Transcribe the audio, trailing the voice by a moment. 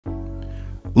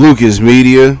Lucas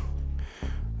Media.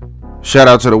 Shout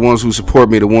out to the ones who support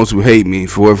me, the ones who hate me.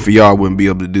 For y'all, wouldn't be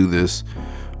able to do this.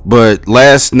 But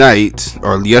last night,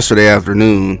 or yesterday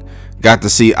afternoon, got to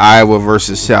see Iowa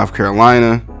versus South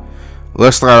Carolina.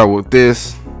 Let's start out with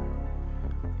this.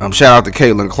 Shout out to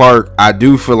Caitlinclark. I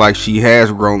do feel like she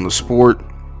has grown the sport.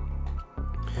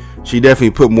 She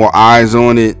definitely put more eyes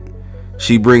on it.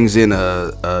 She brings in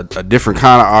a different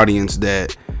kind of audience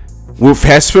that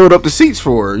has filled up the seats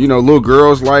for her. You know, little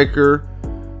girls like her.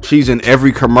 She's in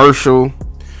every commercial.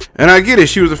 And I get it.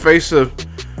 She was the face of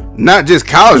not just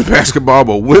college basketball,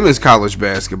 but women's college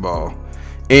basketball.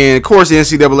 And, of course, the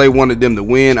NCAA wanted them to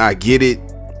win. I get it,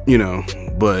 you know.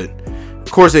 But,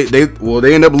 of course, they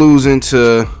end up losing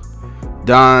to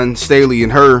Staley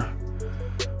and her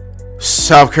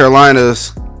South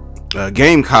Carolina's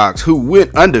Gamecocks, who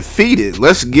went undefeated.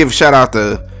 Let's give shout out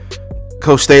to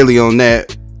Coach Staley on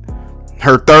that.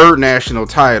 Her third national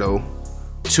title,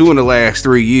 2 in the last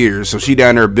 3 years. So she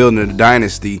down there building a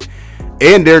dynasty.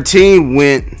 And their team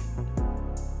went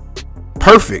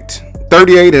perfect,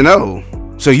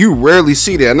 38-0. So you rarely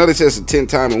see that. I know this is a 10th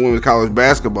time in women's college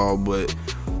basketball, but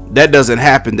that doesn't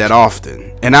happen that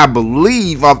often. And I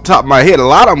believe off the top of my head, a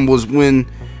lot of them was when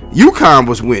UConn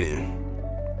was winning.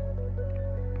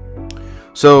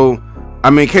 So, I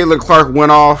mean, Caitlinclark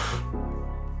went off.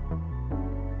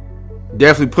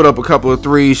 Definitely put up a couple of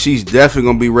threes. She's definitely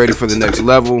going to be ready for the next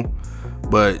level.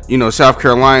 But, you know, South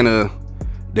Carolina,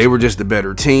 they were just a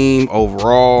better team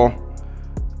overall.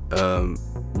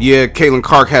 Yeah,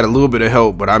 Caitlinclark had a little bit of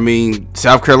help. But, I mean,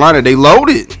 South Carolina, they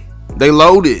loaded. They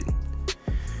loaded.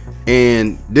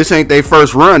 And this ain't their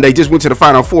first run. They just went to the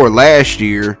Final Four last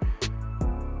year.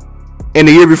 And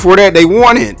the year before that, they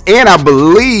won it. And I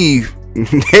believe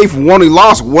they've only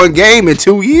lost one game in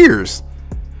 2 years.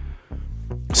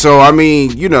 So, I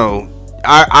mean, you know,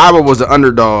 Iowa was the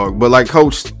underdog. But like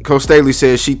Coach Staley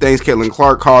said, she thinks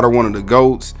Caitlinclark called her one of the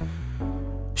GOATs.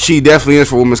 She definitely is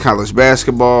for women's college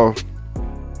basketball.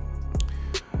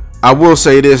 I will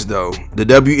say this, though. The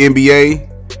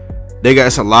WNBA, they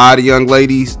got a lot of young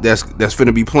ladies that's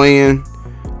finna be playing.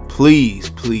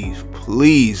 Please, please,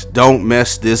 please don't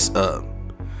mess this up.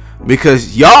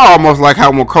 Because y'all almost like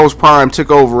how when Coach Prime took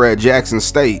over at Jackson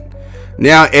State.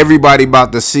 Now everybody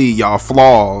about to see y'all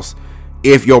flaws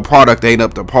if your product ain't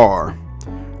up to par.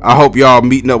 I hope y'all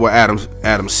meeting up with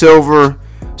Adam Silver,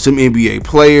 some NBA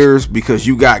players, because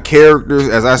you got characters,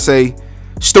 as I say,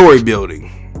 story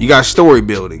building. You got story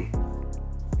building.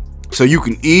 So you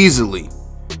can easily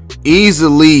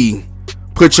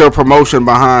put your promotion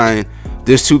behind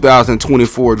this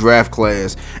 2024 draft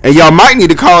class. And y'all might need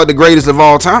to call it the greatest of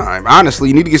all time. Honestly,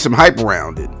 you need to get some hype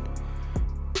around it.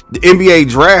 The NBA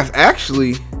draft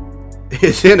actually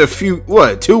is in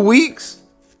 2 weeks,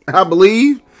 I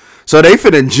believe. So they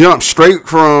finna jump straight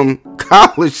from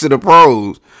college to the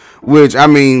pros, which I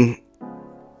mean,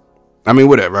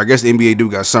 whatever. I guess the NBA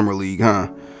do got summer league, huh?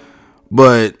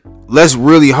 But let's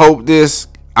really hope this.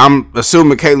 I'm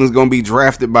assuming Caitlin's gonna be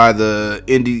drafted by the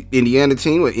Indiana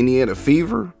team, with Indiana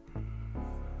Fever.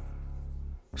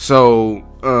 So,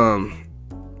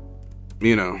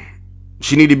 you know,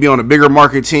 she need to be on a bigger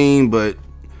market team, but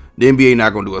the NBA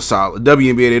not gonna do a solid.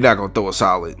 WNBA, they're not gonna throw a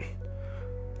solid.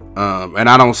 And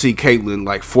I don't see Caitlin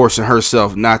like forcing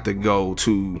herself not to go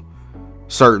to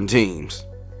certain teams.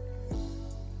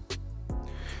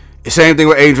 Same thing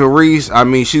with Angel Reese. I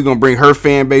mean, she's gonna bring her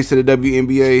fan base to the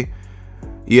WNBA.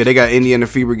 Yeah, they got Indiana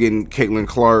Fever getting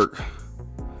Caitlinclark.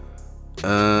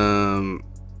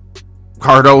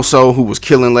 Cardoso, who was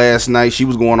killing last night, she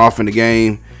was going off in the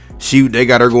game. They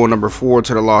got her going number 4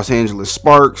 to the Los Angeles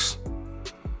Sparks.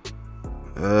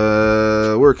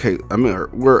 Where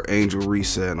Angel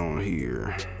Reese at on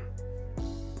here?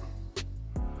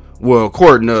 Well,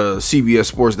 according to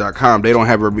CBSSports.com, they don't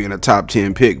have her being a top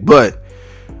 10 pick. But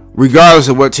regardless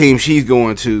of what team she's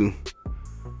going to,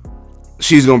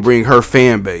 she's gonna bring her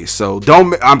fan base. So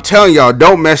I'm telling y'all,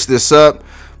 don't mess this up.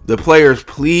 The players,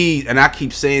 please, and I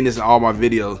keep saying this in all my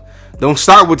videos, don't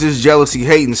start with this jealousy,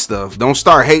 hating stuff. Don't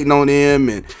start hating on them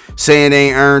and saying they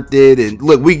ain't earned it. And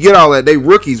look, we get all that. They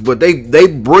rookies, but they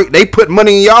put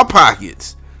money in y'all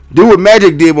pockets. Do what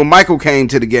Magic did when Michael came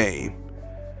to the game.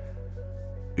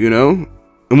 You know?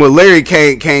 And when Larry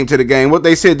came to the game, what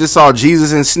they said, just saw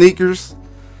Jesus in sneakers.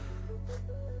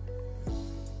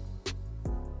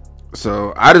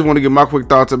 So I just want to give my quick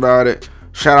thoughts about it.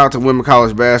 Shout out to women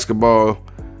college basketball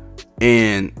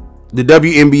and the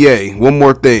WNBA. One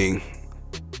more thing.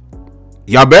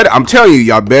 I'm telling you,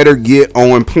 y'all better get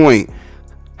on point.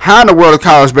 How in the world of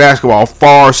college basketball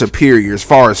far superior as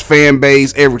far as fan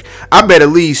base? I bet at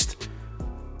least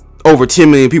over 10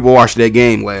 million people watched that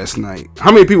game last night.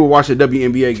 How many people watched the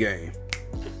WNBA game?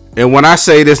 And when I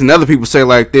say this and other people say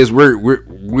like this,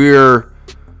 we're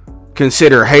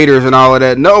considered haters and all of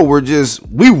that. No,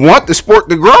 we want the sport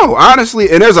to grow, honestly.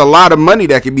 And there's a lot of money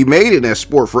that can be made in that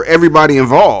sport for everybody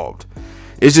involved.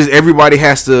 It's just everybody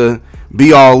has to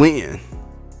be all in.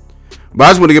 But I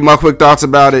just want to get my quick thoughts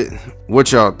about it.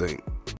 What y'all think?